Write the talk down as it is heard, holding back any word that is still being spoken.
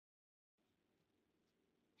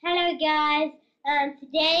Hello guys,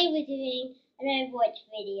 today we're doing an Overwatch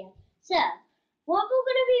video. So, what we're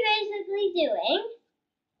going to be basically doing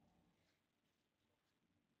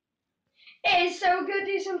is so we're going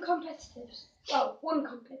to do some competitives. Well, one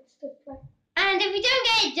competitive play. And if we don't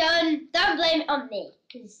get it done, don't blame it on me,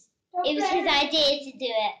 because it was his idea to do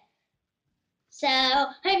it. So,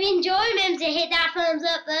 hope you enjoy. Remember to hit that thumbs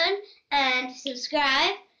up button and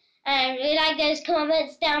subscribe. And we like those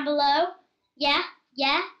comments down below. Yeah.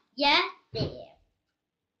 There.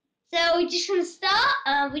 So we're just going to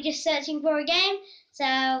start. We're just searching for a game.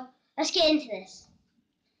 So let's get into this.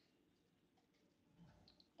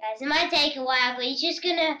 Guys, it might take a while, but he's just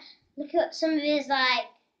going to look up some of his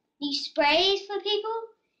these sprays for people.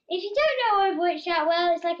 If you don't know Overwatch that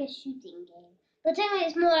well, it's like a shooting game. But technically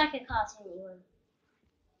it's more like a cartoony one.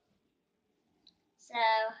 So,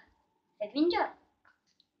 hope you enjoy.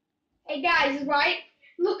 Hey guys, right?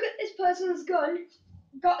 Look at this person's gun.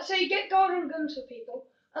 So you get golden guns for people.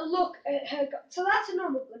 And look at her gun. So that's a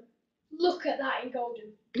normal gun. Look at that in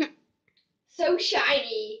golden. So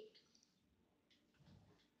shiny.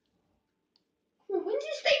 When's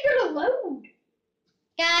this thing gonna load?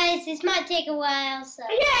 Guys, this might take a while, so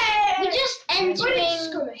yeah! we're just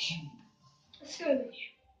entering. Skirmish. A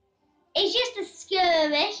skirmish. It's just a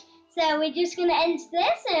skirmish, so we're just gonna enter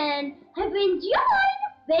this and hope you enjoy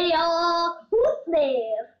the video. Who's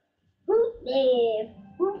there? Who's there?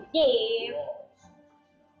 Who's there?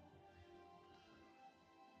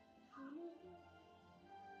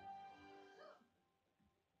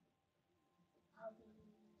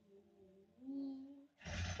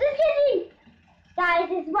 Guys,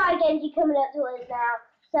 this is why Genji coming up to us now.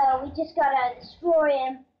 So we just gotta destroy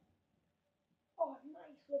him. Oh,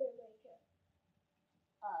 nice little maker.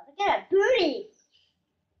 Oh, look at that booty!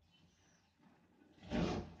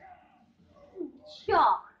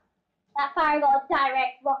 Shock! That fire got a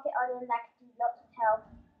direct rocket on him that could do lots of health.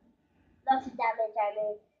 Lots of damage, I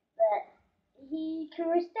mean. But he can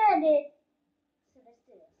withstand it. So let's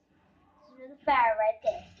do this. This is the fire right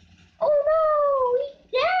there. Oh no! He's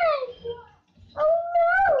dead! Oh no!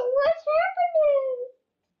 What's happening?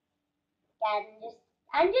 Guys,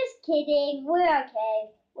 I'm just kidding. We're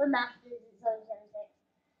okay. We're not